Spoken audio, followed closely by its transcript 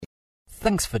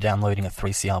Thanks for downloading a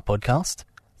 3CR podcast.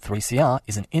 3CR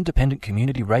is an independent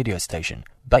community radio station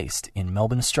based in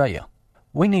Melbourne, Australia.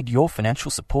 We need your financial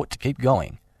support to keep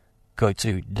going. Go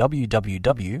to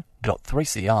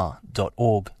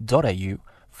www.3cr.org.au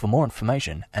for more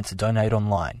information and to donate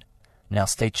online. Now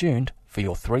stay tuned for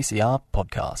your 3CR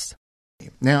podcast.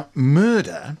 Now,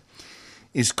 murder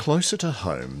is closer to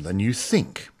home than you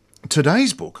think.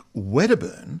 Today's book,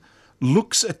 Wedderburn,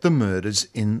 looks at the murders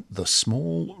in the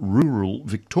small, rural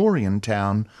Victorian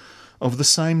town of the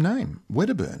same name,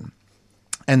 Wedderburn.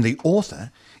 And the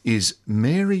author is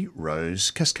Mary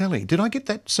Rose Cuskelly. Did I get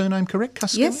that surname correct,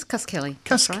 Cuskelly? Yes, Cuskelly.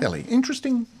 Cuskelly. Right.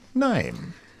 Interesting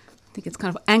name. I think it's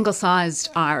kind of anglicised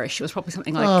Irish. It was probably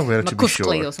something like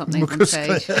McCuskey or something from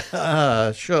stage.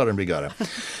 Sure and bigotto.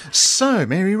 So,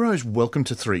 Mary Rose, welcome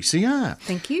to 3CR.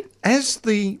 Thank you. As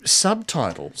the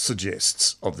subtitle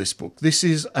suggests of this book, this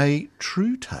is a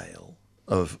true tale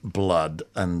of blood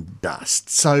and dust.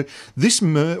 So these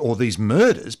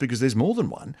murders, because there's more than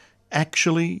one,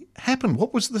 actually happened.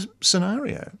 What was the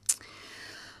scenario?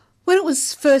 When it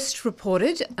was first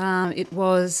reported, it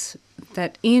was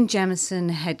that Ian Jamieson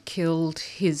had killed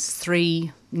his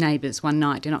three neighbours one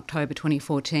night in October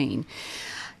 2014.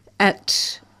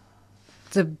 At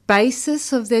the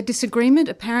basis of their disagreement,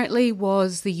 apparently,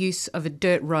 was the use of a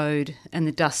dirt road and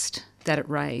the dust that it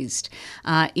raised.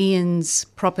 Ian's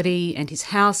property and his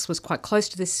house was quite close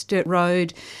to this dirt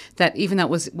road, that even though it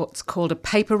was what's called a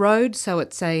paper road, so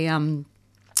it's a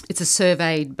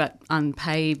surveyed but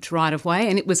unpaved right-of-way,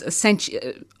 and it was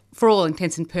essentially, for all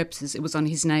intents and purposes, it was on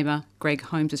his neighbour Greg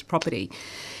Holmes' property.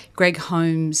 Greg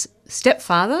Holmes'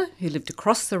 stepfather, who lived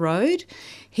across the road,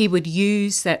 he would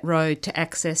use that road to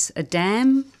access a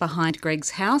dam behind Greg's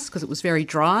house because it was very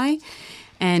dry,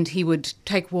 and he would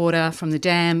take water from the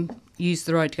dam, use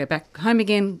the road to go back home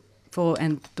again,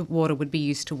 and the water would be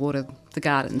used to water the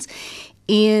gardens.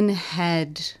 Ian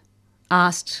had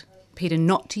asked Peter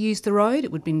not to use the road.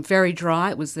 It would have been very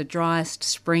dry. It was the driest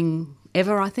spring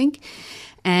ever, I think.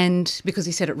 And because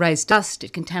he said it raised dust,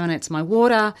 it contaminates my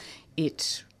water,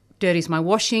 it dirties my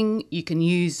washing, you can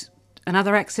use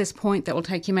another access point that will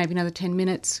take you maybe another 10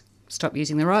 minutes, stop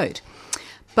using the road.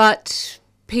 But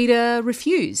Peter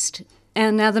refused.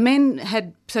 And now the men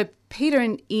had, so Peter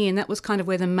and Ian, that was kind of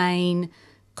where the main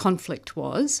conflict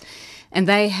was. And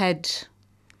they had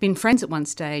been friends at one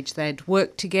stage. They'd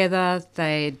worked together.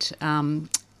 Ian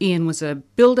was a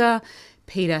builder.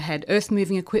 Peter had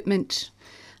earth-moving equipment.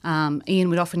 Ian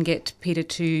would often get Peter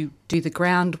to do the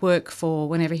groundwork for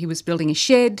whenever he was building a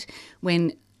shed.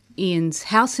 When Ian's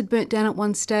house had burnt down at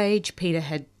one stage, Peter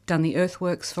had done the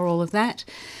earthworks for all of that.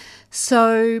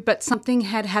 But something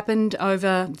had happened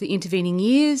over the intervening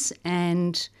years,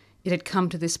 and it had come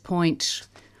to this point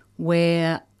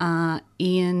where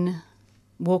Ian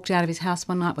walked out of his house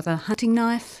one night with a hunting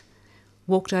knife,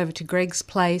 walked over to Greg's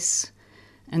place,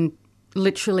 and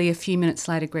literally a few minutes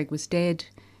later Greg was dead.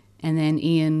 And then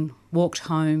Ian walked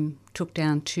home, took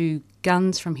down two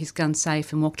guns from his gun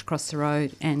safe and walked across the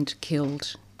road and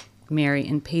killed Mary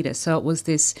and Peter. So it was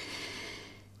this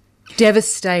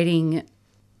devastating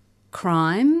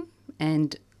crime,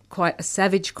 and quite a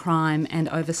savage crime, and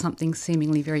over something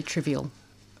seemingly very trivial.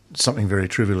 Something very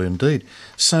trivial indeed.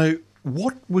 So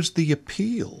what was the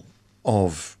appeal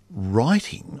of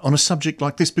writing on a subject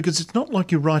like this? Because it's not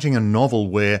like you're writing a novel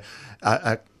where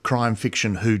a crime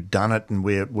fiction whodunit and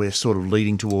we're sort of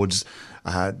leading towards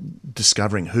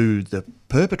discovering who the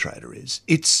perpetrator is.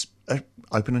 It's an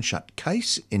open and shut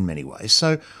case in many ways.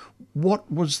 So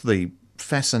what was the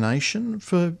fascination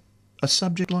for a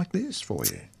subject like this for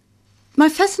you? My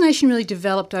fascination really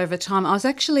developed over time. I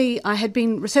had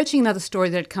been researching another story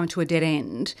that had come to a dead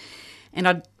end, and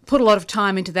I'd put a lot of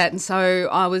time into that, and so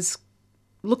I was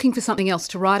looking for something else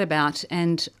to write about,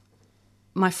 and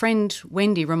my friend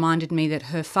Wendy reminded me that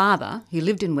her father, who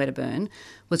lived in Wedderburn,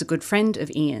 was a good friend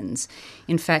of Ian's.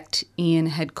 In fact, Ian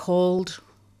had called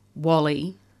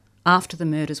Wally after the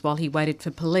murders while he waited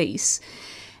for police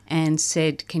and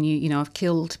said, I've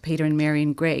killed Peter and Mary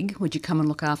and Greg, would you come and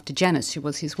look after Janice, who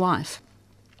was his wife?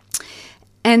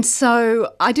 And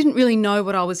so I didn't really know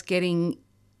what I was getting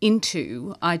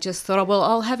into. I just thought,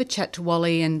 I'll have a chat to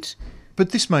Wally and...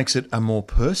 But this makes it a more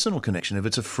personal connection if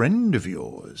it's a friend of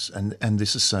yours and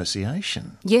this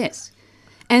association. Yes.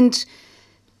 And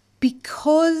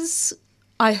because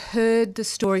I heard the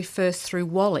story first through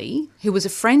Wally, who was a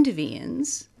friend of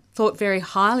Ian's, thought very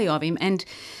highly of him, and,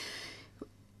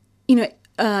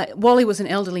 Wally was an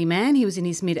elderly man. He was in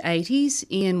his mid-80s.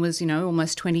 Ian was,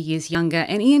 almost 20 years younger,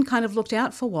 and Ian kind of looked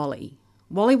out for Wally.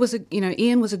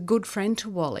 Ian was a good friend to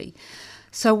Wally.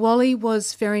 So Wally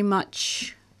was very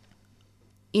much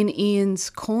in Ian's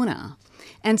corner.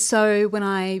 And so when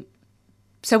I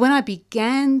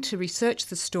began to research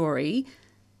the story,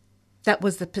 that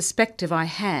was the perspective I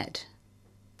had,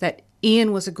 that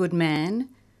Ian was a good man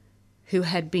who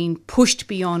had been pushed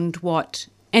beyond what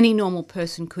any normal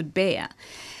person could bear.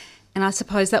 And I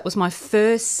suppose that was my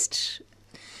first...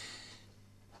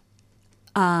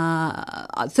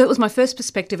 so it was my first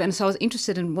perspective, and so I was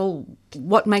interested in, well,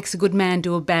 what makes a good man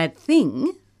do a bad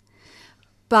thing?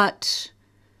 But...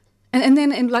 And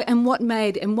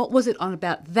what was it on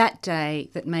about that day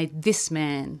that made this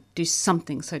man do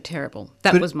something so terrible?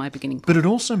 That was my beginning point. But it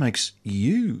also makes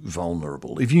you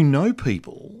vulnerable. If you know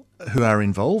people who are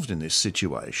involved in this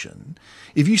situation,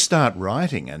 if you start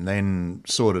writing and then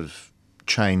sort of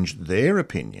change their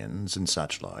opinions and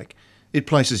such like, it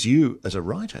places you as a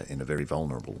writer in a very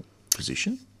vulnerable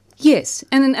position. Yes,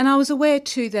 and I was aware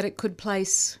too that it could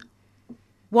place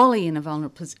Wally in a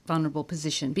vulnerable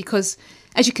position because,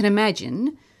 as you can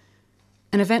imagine,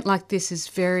 an event like this is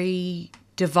very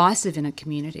divisive in a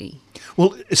community.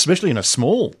 Well, especially in a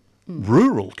small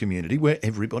rural community where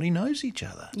everybody knows each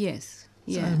other. Yes.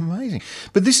 So Yeah. amazing.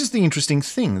 But this is the interesting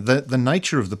thing, the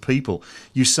nature of the people.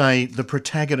 You say the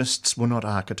protagonists were not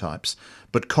archetypes,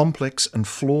 but complex and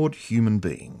flawed human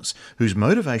beings whose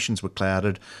motivations were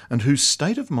clouded and whose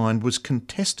state of mind was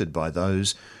contested by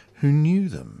those who knew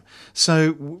them.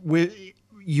 So we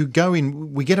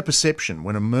get a perception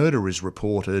when a murder is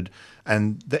reported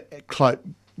and the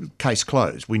case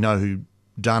closed. We know who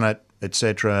done it,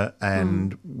 etc.,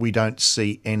 and we don't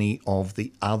see any of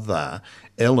the other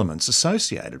elements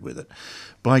associated with it.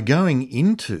 By going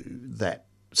into that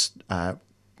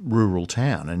rural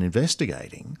town and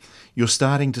investigating, you're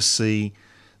starting to see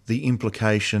the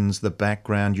implications, the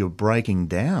background, you're breaking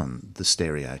down the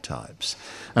stereotypes.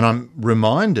 And I'm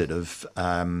reminded of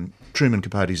Truman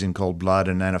Capote's In Cold Blood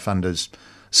and Anna Funder's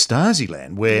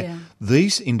Stasiland, where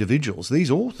these individuals,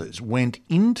 these authors, went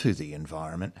into the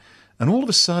environment and all of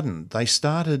a sudden they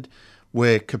started,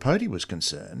 where Capote was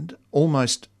concerned,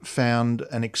 almost found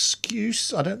an excuse,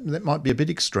 that might be a bit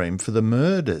extreme, for the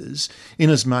murders, in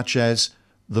as much as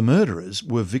the murderers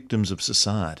were victims of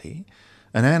society.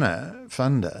 And Anna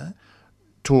Funder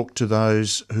talked to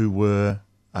those who were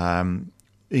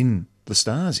in the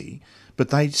Stasi, but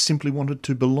they simply wanted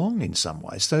to belong in some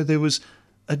way. So there was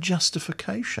a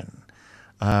justification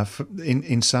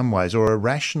in some ways, or a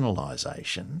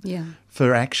rationalisation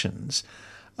for actions.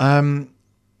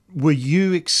 Were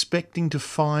you expecting to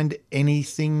find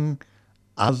anything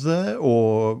other,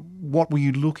 or what were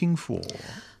you looking for?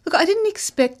 Look, I didn't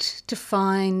expect to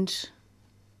find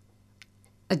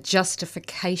a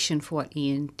justification for what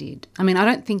Ian did. I mean, I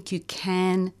don't think you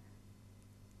can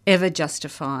ever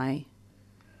justify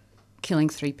killing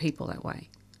 3 people that way.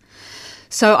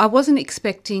 So I wasn't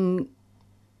expecting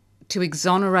to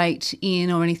exonerate Ian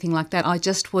or anything like that. I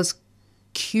just was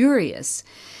curious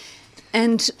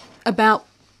and about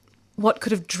what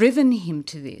could have driven him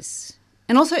to this.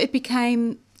 And also it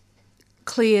became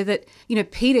clear that,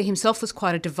 Peter himself was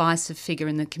quite a divisive figure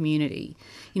in the community.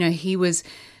 His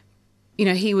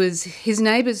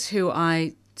neighbours who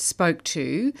I spoke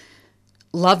to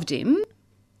loved him,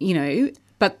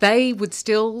 but they would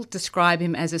still describe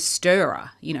him as a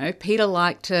stirrer.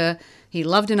 Peter he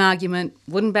loved an argument,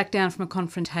 wouldn't back down from a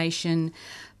confrontation,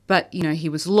 but, he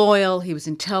was loyal, he was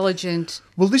intelligent.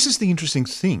 Well, this is the interesting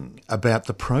thing about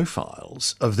the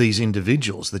profiles of these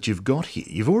individuals that you've got here.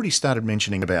 You've already started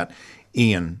mentioning about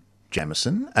Ian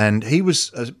Jamieson, and he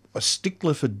was a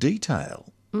stickler for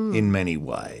detail in many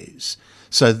ways.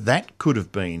 So that could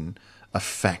have been a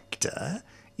factor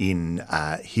in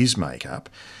his makeup.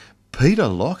 Peter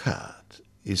Lockhart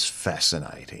is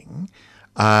fascinating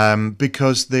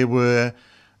because there were...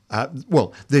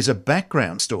 there's a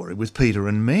background story with Peter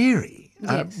and Mary.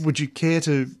 Yes. Would you care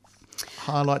to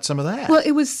highlight some of that? Well,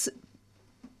 it was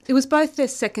both their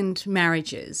second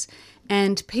marriages,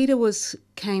 and Peter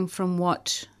came from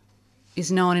what is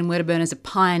known in Wedderburn as a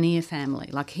pioneer family.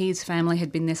 Like, his family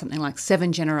had been there something like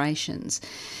 7 generations.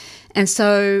 And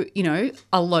so,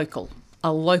 a local.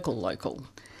 But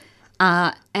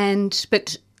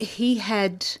he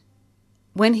had,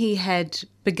 when he had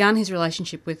begun his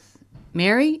relationship with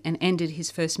Mary and ended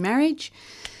his first marriage,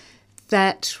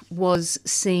 that was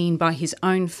seen by his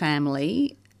own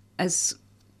family as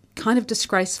kind of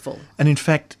disgraceful. And in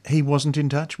fact, he wasn't in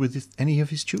touch with any of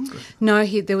his children. No,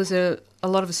 there was a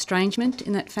lot of estrangement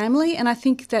in that family, and I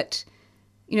think that,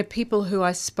 people who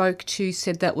I spoke to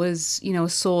said that was, a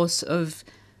source of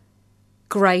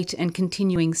great and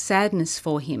continuing sadness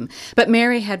for him. But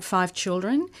Mary had 5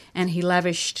 children, and he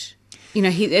lavished...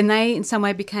 and they in some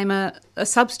way became a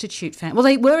substitute family. Well,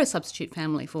 they were a substitute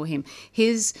family for him.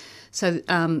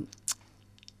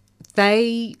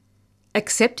 they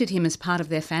accepted him as part of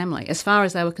their family. As far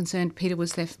as they were concerned, Peter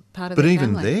was part of But their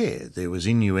even family. there was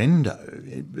innuendo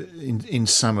in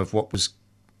some of what was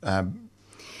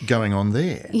going on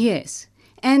there. Yes.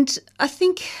 And I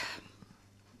think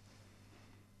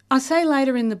I say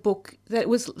later in the book that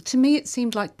to me it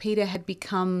seemed like Peter had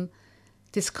become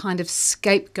this kind of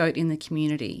scapegoat in the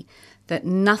community, that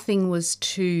nothing was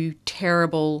too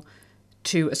terrible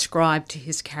to ascribe to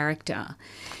his character.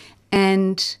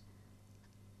 And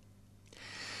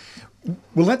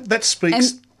Well, that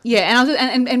speaks...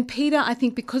 And Peter, I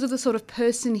think because of the sort of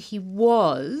person he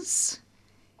was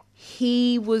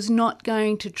not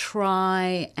going to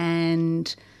try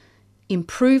and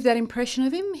improve that impression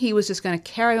of him. He was just going to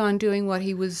carry on doing what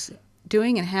he was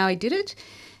doing and how he did it,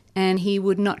 and he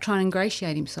would not try and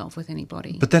ingratiate himself with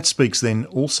anybody. But that speaks then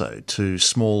also to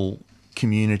small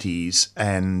communities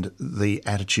and the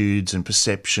attitudes and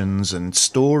perceptions and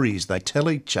stories they tell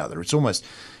each other. It's almost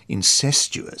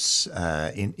incestuous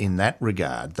in that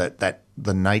regard, that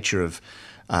the nature of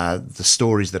the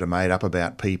stories that are made up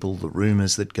about people, the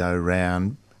rumours that go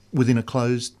around within a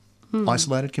closed,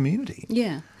 isolated community.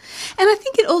 Yeah. And I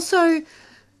think it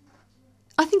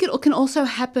can also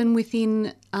happen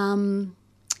within, I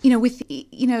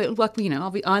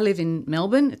live in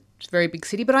Melbourne, it's a very big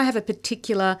city, but I have a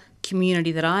particular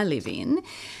community that I live in,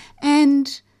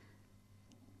 and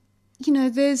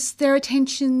there are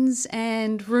tensions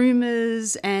and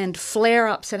rumours and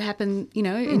flare-ups that happen,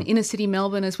 in inner city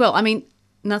Melbourne as well. I mean,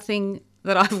 nothing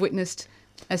that I've witnessed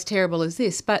as terrible as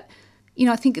this, but,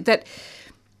 I think that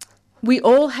we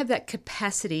all have that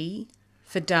capacity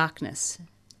for darkness.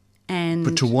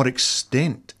 But to what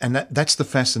extent? And that's the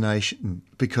fascination,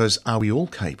 because are we all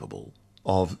capable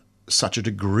of such a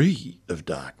degree of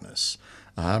darkness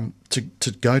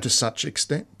to go to such an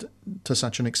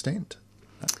extent?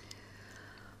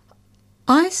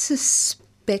 I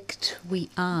suspect we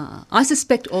are. I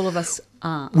suspect all of us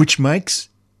are. Which makes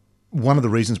one of the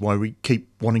reasons why we keep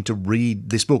wanting to read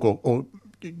this book or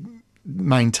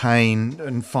maintain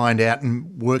and find out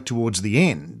and work towards the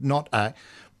end. Not a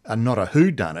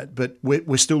whodunit, but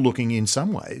we're still looking in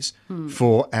some ways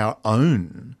for our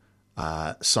own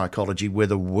psychology,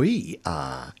 whether we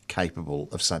are capable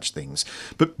of such things.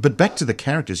 But back to the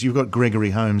characters, you've got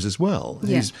Gregory Holmes as well.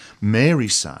 Yeah. He's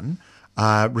Mary's son,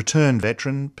 returned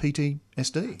veteran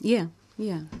PTSD. Yeah,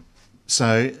 yeah.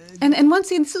 So, and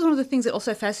once again, this is one of the things that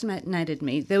also fascinated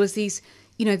me. There was these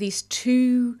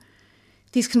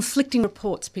conflicting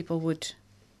reports people would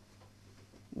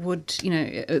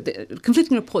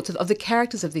conflicting reports of the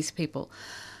characters of these people.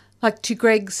 Like to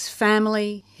Greg's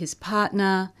family, his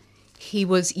partner, he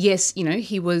was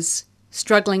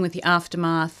struggling with the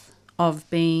aftermath of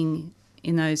being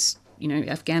in those,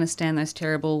 Afghanistan, those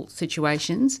terrible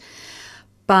situations,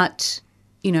 but,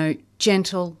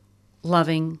 gentle,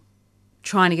 loving,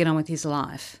 trying to get on with his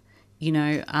life,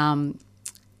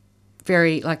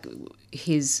 very, like,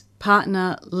 his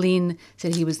partner, Lynn,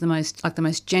 said he was the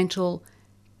most gentle,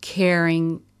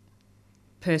 caring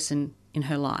person in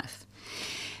her life.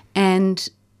 And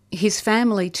his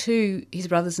family too, his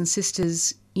brothers and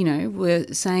sisters, were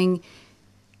saying,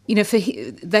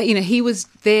 he was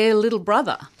their little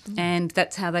brother, and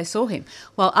that's how they saw him.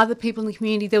 While other people in the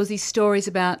community, there was these stories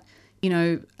about,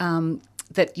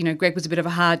 that Greg was a bit of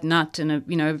a hard nut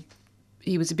and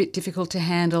he was a bit difficult to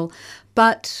handle,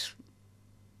 but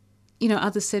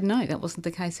others said no, that wasn't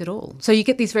the case at all. So you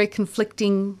get these very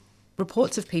conflicting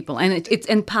reports of people, and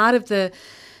and part of the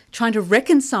trying to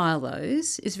reconcile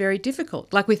those is very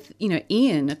difficult. Like with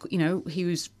Ian, he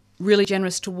was really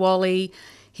generous to Wally,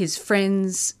 his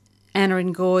friends Anna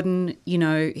and Gordon.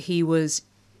 He was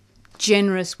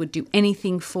generous, would do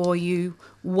anything for you,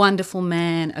 wonderful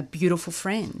man, a beautiful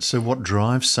friend. So what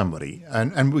drives somebody?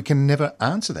 And we can never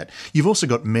answer that. You've also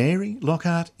got Mary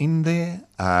Lockhart in there,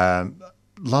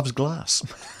 loves glass.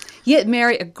 Yeah,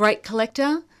 Mary, a great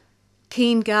collector,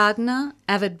 keen gardener,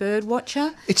 avid bird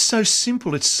watcher. It's so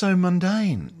simple, it's so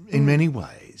mundane in many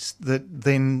ways, that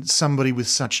then somebody with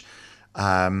such,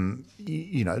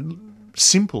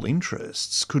 simple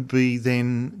interests could be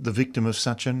then the victim of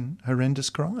such an horrendous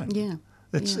crime. Yeah.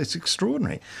 It's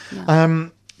extraordinary. Yeah.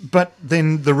 But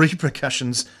then the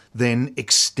repercussions then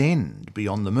extend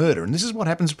beyond the murder. And this is what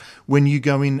happens when you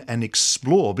go in and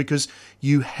explore, because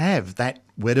you have that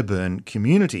Wedderburn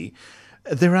community.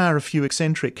 There are a few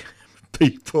eccentric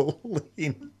people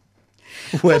in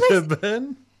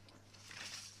Wedderburn.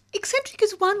 Eccentric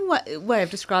is one way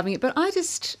of describing it, but I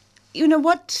just,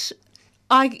 what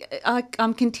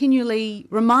I'm continually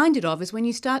reminded of is when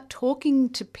you start talking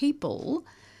to people,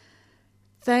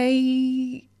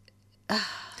 they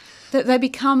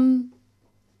become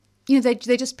they're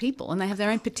just people, and they have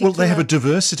their own particular... Well, they have a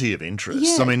diversity of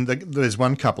interests. Yeah. I mean, there's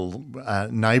one couple,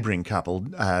 neighbouring couple,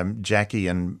 Jackie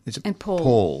and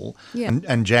Paul. Yeah.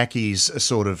 And Jackie's a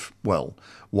sort of, well,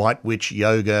 white witch,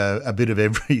 yoga, a bit of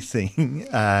everything.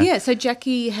 So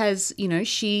Jackie has,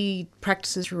 she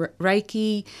practices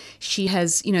Reiki. She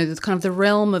has, the kind of the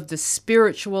realm of the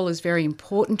spiritual is very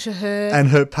important to her. And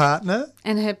her partner?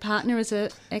 And her partner is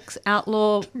a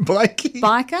ex-outlaw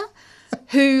biker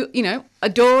who,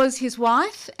 adores his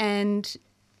wife and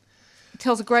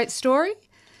tells a great story.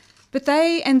 But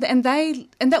they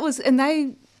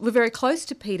were very close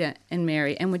to Peter and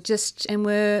Mary and were just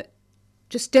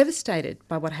devastated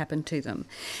by what happened to them.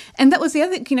 And that was the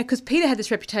other, because Peter had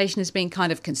this reputation as being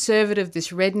kind of conservative, this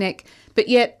redneck, but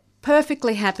yet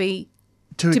perfectly happy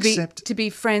to be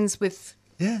friends with,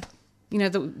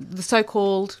 the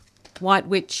so-called white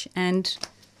witch and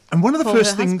one of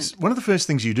the first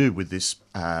things you do with this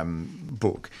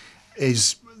book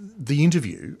is the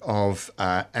interview of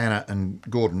Anna and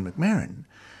Gordon McMahon,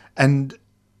 and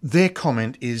their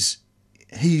comment is,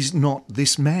 he's not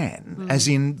this man, as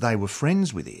in they were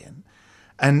friends with Ian,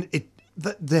 and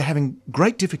they're having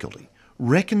great difficulty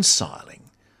reconciling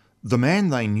the man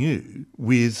they knew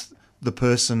with the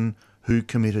person who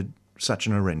committed such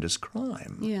an horrendous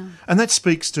crime. Yeah. And that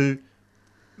speaks to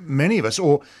many of us,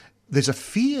 or there's a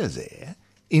fear there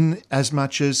in as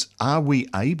much as, are we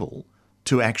able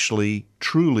to actually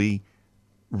truly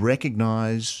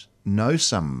recognise, know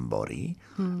somebody?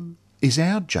 Is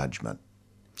our judgment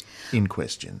in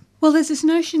question? Well, there's this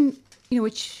notion,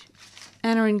 which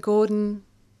Anna and Gordon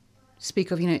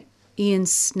speak of, Ian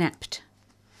snapped.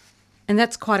 And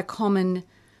that's quite a common,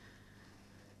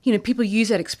 people use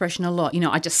that expression a lot,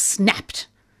 I just snapped.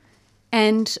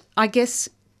 And I guess,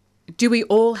 do we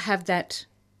all have that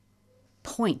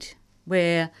point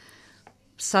where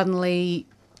suddenly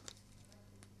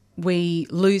we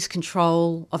lose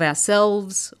control of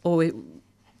ourselves, or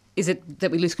is it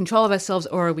that we lose control of ourselves,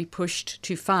 or are we pushed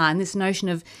too far? And this notion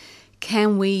of,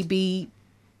 can we be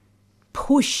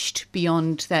pushed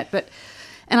beyond that?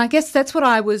 And I guess that's what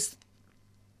I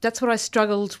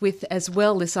struggled with as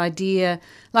well, this idea,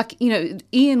 like,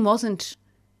 Ian wasn't,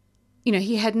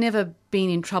 he had never been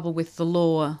in trouble with the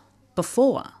law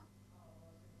before.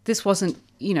 This wasn't,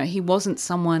 he wasn't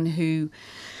someone who,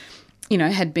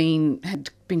 had been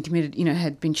committed,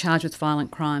 had been charged with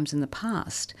violent crimes in the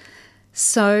past.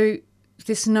 So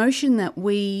this notion that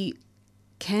we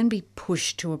can be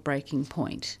pushed to a breaking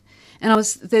point. And I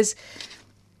was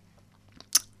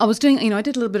doing, I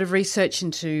did a little bit of research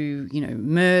into,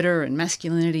 murder and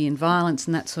masculinity and violence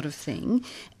and that sort of thing.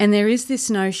 And there is this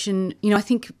notion, I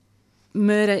think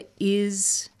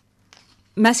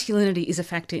masculinity is a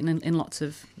factor in lots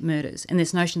of murders. And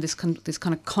this notion of this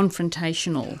kind of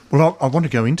confrontational. Well, I want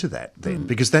to go into that then,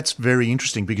 because that's very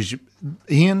interesting, because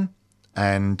Ian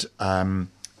and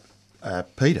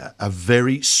Peter are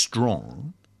very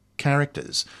strong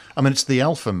characters. I mean, it's the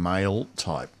alpha male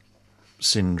type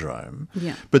syndrome.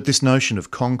 Yeah. But this notion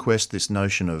of conquest, this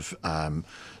notion of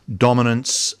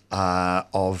dominance,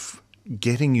 of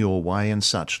getting your way and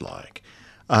such like,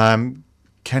 can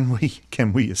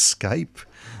we escape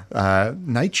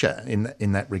nature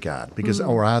in that regard? Because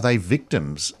or are they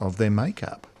victims of their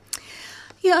makeup?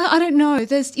 Yeah, I don't know.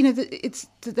 There's, it's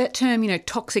that term,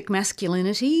 toxic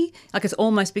masculinity, like it's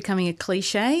almost becoming a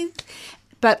cliche.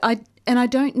 But I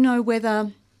don't know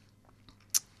whether.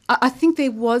 I think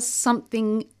there was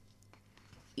something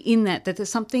in that there's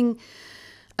something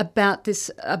about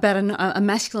this, about a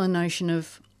masculine notion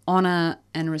of honour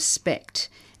and respect.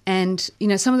 And,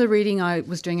 some of the reading I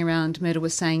was doing around murder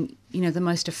was saying, the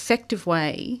most effective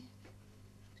way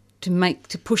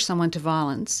to push someone to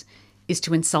violence is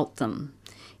to insult them,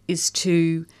 is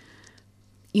to,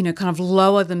 kind of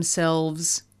lower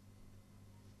themselves,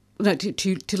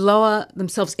 to lower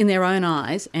themselves in their own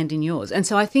eyes and in yours. And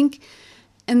so I think,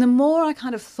 and the more I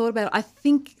kind of thought about it, I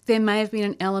think there may have been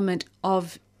an element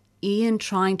of Ian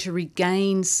trying to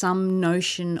regain some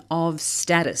notion of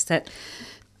status,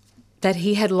 that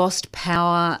he had lost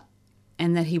power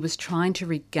and that he was trying to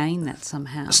regain that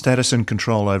somehow. Status and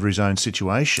control over his own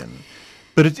situation.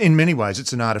 But in many ways,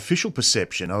 it's an artificial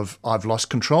perception of, I've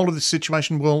lost control of this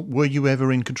situation. Well, were you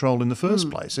ever in control in the first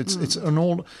place? It's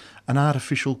an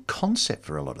artificial concept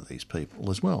for a lot of these people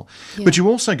as well. Yeah. But you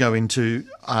also go into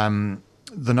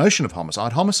the notion of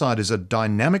homicide. Homicide is a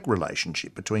dynamic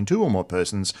relationship between two or more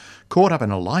persons caught up in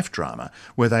a life drama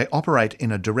where they operate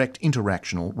in a direct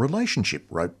interactional relationship,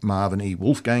 wrote Marvin E.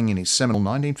 Wolfgang in his seminal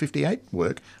 1958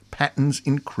 work, Patterns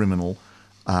in Criminal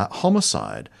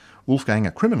Homicide. Wolfgang,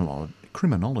 a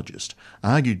criminologist,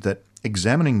 argued that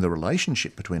examining the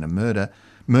relationship between a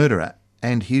murderer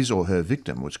and his or her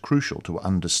victim was crucial to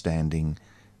understanding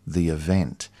the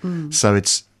event. So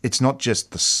it's not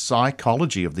just the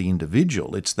psychology of the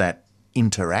individual, it's that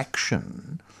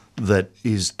interaction that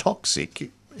is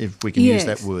toxic, if we can use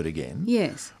that word again.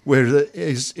 Yes.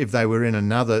 Whereas if they were in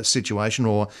another situation,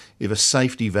 or if a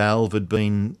safety valve had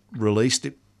been released,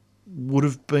 it would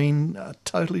have been a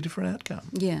totally different outcome.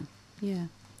 Yeah, yeah.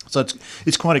 So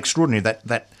it's quite extraordinary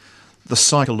that the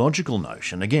psychological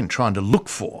notion, again, trying to look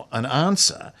for an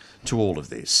answer to all of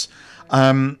this.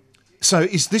 So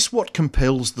is this what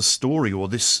compels the story, or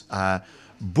this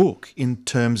book, in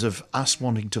terms of us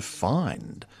wanting to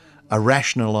find a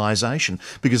rationalisation?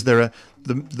 Because there are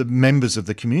the members of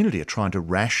the community are trying to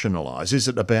rationalise. Is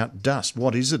it about dust?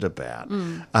 What is it about?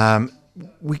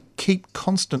 We keep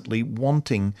constantly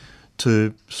wanting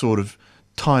to sort of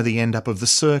tie the end up of the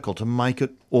circle to make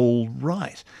it all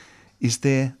right. Is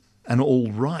there an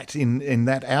all right in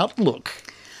that outlook?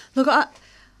 Look,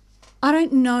 I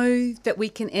don't know that we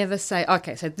can ever say,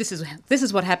 okay, so this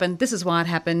is what happened, this is why it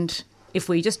happened. If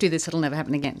we just do this, it'll never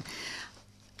happen again.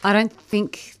 I don't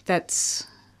think that's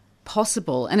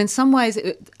possible. And in some ways,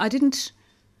 I didn't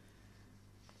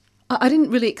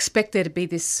really expect there to be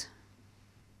this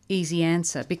easy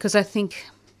answer, because I think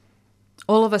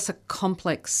all of us are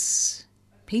complex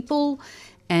people,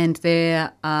 and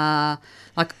there are,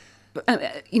 like,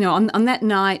 on that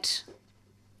night,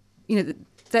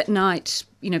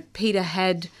 Peter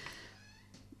had,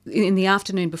 in the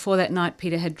afternoon before that night,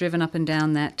 Peter had driven up and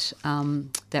down that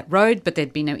road, but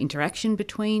there'd been no interaction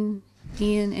between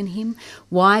Ian and him.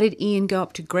 Why did Ian go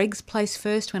up to Greg's place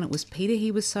first when it was Peter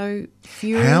he was so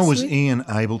furious How was with? Ian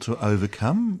able to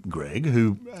overcome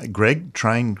Greg, Greg,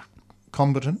 trained,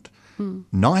 competent,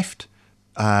 knifed,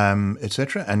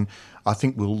 etc.? And I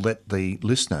think we'll let the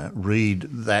listener read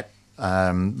that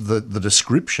the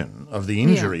description of the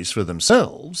injuries for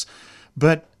themselves.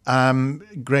 But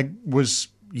Greg was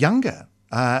younger.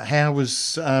 How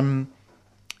was Ian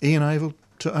able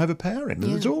to overpower him?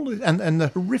 It's all, and the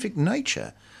horrific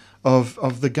nature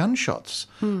of the gunshots.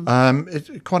 It's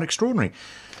quite extraordinary.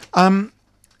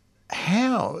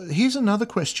 Here's another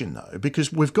question, though,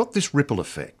 because we've got this ripple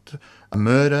effect, a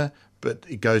murder, but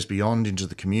it goes beyond into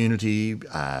the community,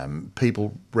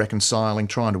 people reconciling,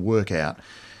 trying to work out.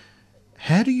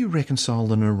 How do you reconcile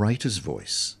the narrator's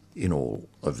voice in all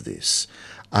of this?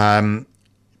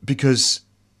 Because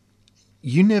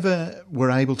you never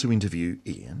were able to interview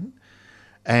Ian,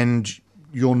 and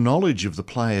your knowledge of the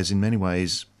players in many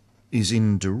ways is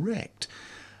indirect.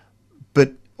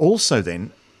 But also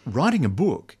then, writing a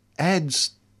book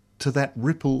adds to that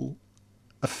ripple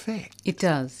effect. It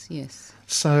does, yes.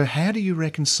 So how do you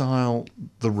reconcile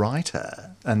the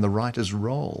writer and the writer's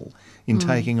role in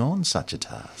taking on such a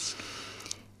task?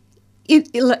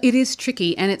 It is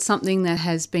tricky, and it's something that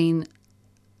has been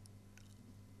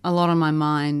a lot on my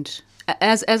mind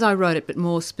as I wrote it, but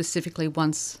more specifically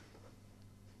once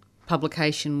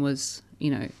publication was,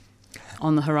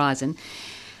 on the horizon.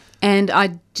 And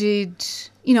I did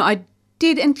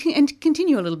and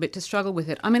continue a little bit to struggle with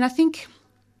it. I mean, I think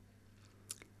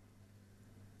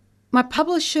my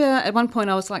publisher, at one point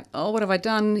I was like, oh, what have I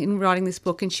done in writing this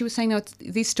book? And she was saying, no,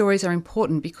 these stories are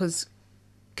important because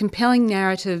compelling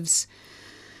narratives,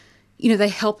 they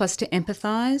help us to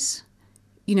empathise.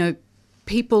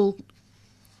 People,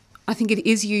 I think it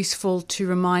is useful to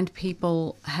remind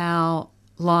people how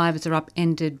lives are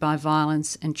upended by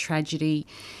violence and tragedy,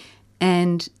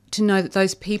 and to know that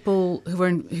those people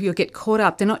who get caught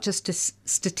up, they're not just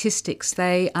statistics,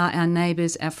 they are our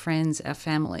neighbours, our friends, our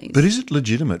families. But is it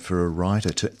legitimate for a writer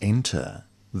to enter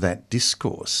that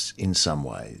discourse in some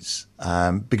ways?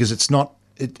 Because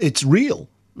it's real.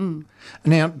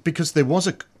 Now, because there was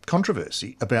a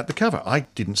controversy about the cover. I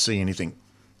didn't see anything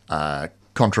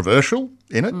controversial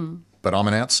in it, but I'm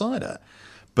an outsider.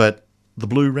 But the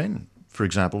blue wren, for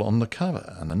example, on the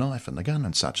cover, and the knife and the gun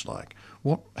and such like,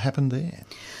 what happened there?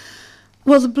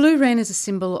 Well, the blue wren is a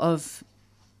symbol of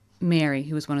Mary,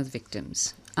 who was one of the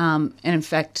victims. And in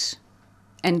fact,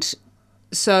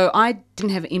 so I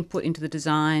didn't have input into the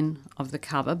design of the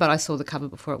cover, but I saw the cover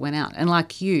before it went out. And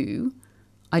like you,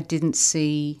 I didn't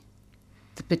see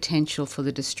the potential for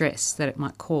the distress that it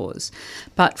might cause.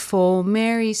 But for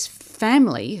Mary's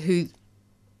family, who,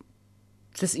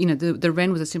 the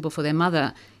wren was a symbol for their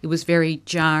mother, it was very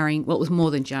jarring. Well, it was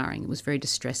more than jarring. It was very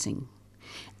distressing.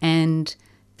 And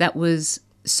that was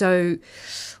so,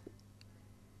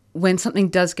 when something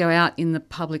does go out in the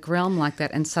public realm like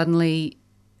that, and suddenly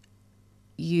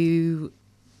you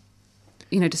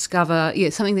discover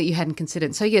something that you hadn't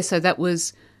considered. So that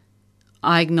was,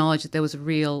 I acknowledge that there was a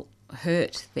real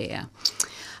hurt there.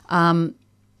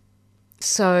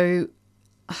 So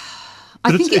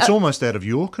But it's almost out of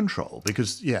your control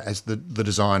because, as the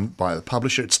design by the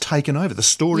publisher, it's taken over. The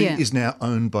story is now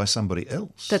owned by somebody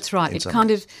else. That's right. It kind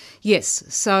of, yes.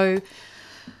 So,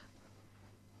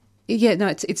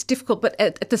 it's difficult. But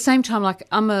at the same time, like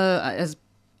as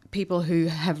people who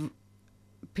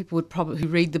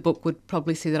read the book would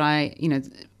probably see that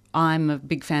I'm a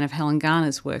big fan of Helen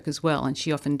Garner's work as well, and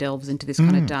she often delves into this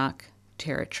kind of dark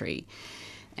territory.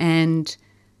 And,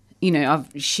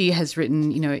 she has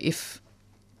written,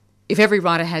 if every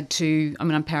writer had to,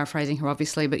 I'm paraphrasing her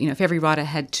obviously, but, if every writer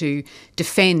had to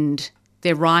defend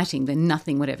their writing, then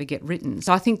nothing would ever get written.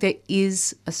 So I think there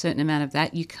is a certain amount of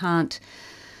that. You can't,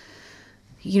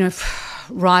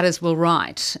 writers will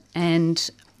write.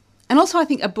 And also I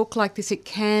think a book like this, it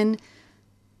can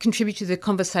contribute to the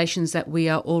conversations that we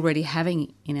are already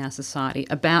having in our society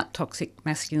about toxic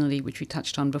masculinity, which we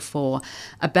touched on before,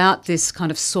 about this kind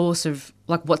of source of,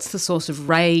 like, what's the source of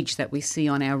rage that we see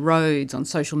on our roads, on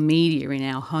social media, in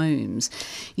our homes?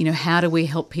 How do we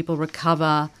help people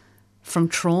recover from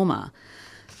trauma?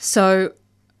 So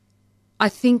I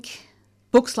think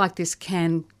books like this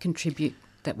can contribute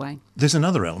that way. There's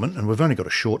another element, and we've only got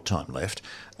a short time left,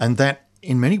 and that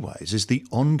in many ways is the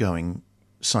ongoing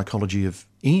psychology of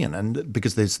Ian, and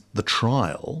because there's the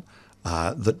trial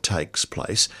that takes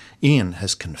place. Ian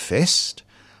has confessed,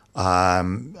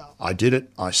 I did it,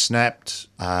 I snapped.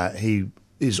 He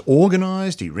is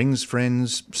organised, he rings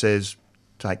friends, says,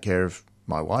 take care of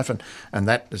my wife, and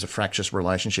that is a fractious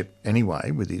relationship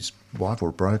anyway with his wife, or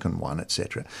a broken one,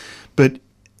 etc. But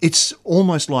it's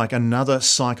almost like another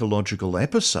psychological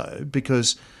episode,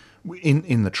 because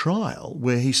in the trial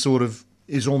where he sort of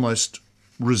is almost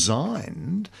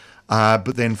resigned,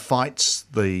 but then fights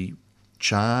the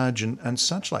charge and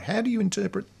such like. How do you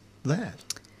interpret that?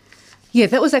 Yeah,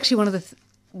 that was actually one of the...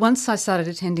 Once I started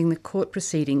attending the court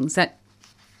proceedings, that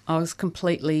I was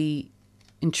completely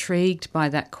intrigued by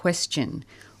that question,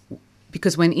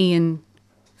 because when Ian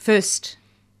first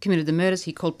committed the murders,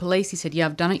 he called police. He said,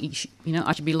 I've done it.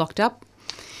 I should be locked up.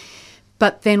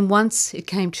 But then once it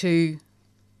came to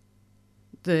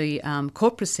the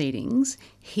court proceedings,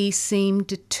 he seemed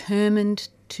determined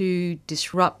to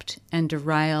disrupt and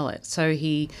derail it. So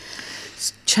he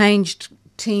changed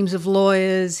teams of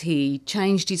lawyers, he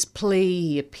changed his plea,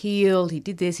 he appealed, he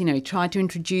did this, he tried to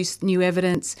introduce new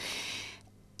evidence.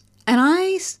 And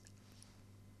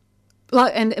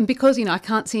and because, I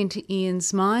can't see into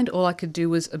Ian's mind, all I could do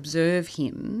was observe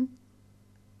him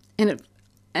and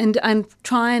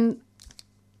try and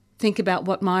think about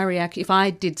what my reaction, if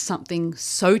I did something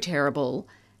so terrible,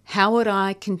 how would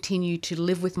I continue to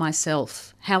live with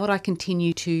myself? How would I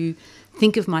continue to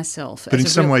think of myself? But in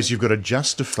some ways you've got to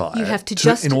justify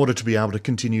it in order to be able to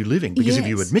continue living, because if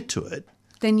you admit to it,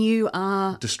 then you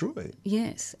are destroyed.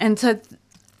 Yes. And so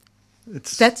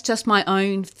that's just my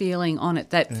own feeling on it,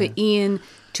 that for Ian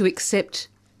to accept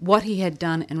what he had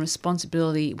done and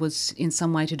responsibility was in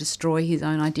some way to destroy his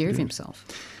own idea of himself.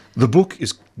 The book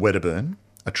is Wedderburn,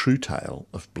 A True Tale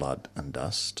of Blood and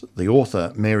Dust. The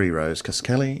author, Mary Rose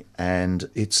Cuskelly, and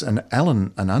it's an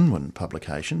Allen and Unwin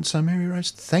publication. So, Mary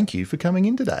Rose, thank you for coming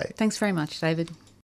in today. Thanks very much, David.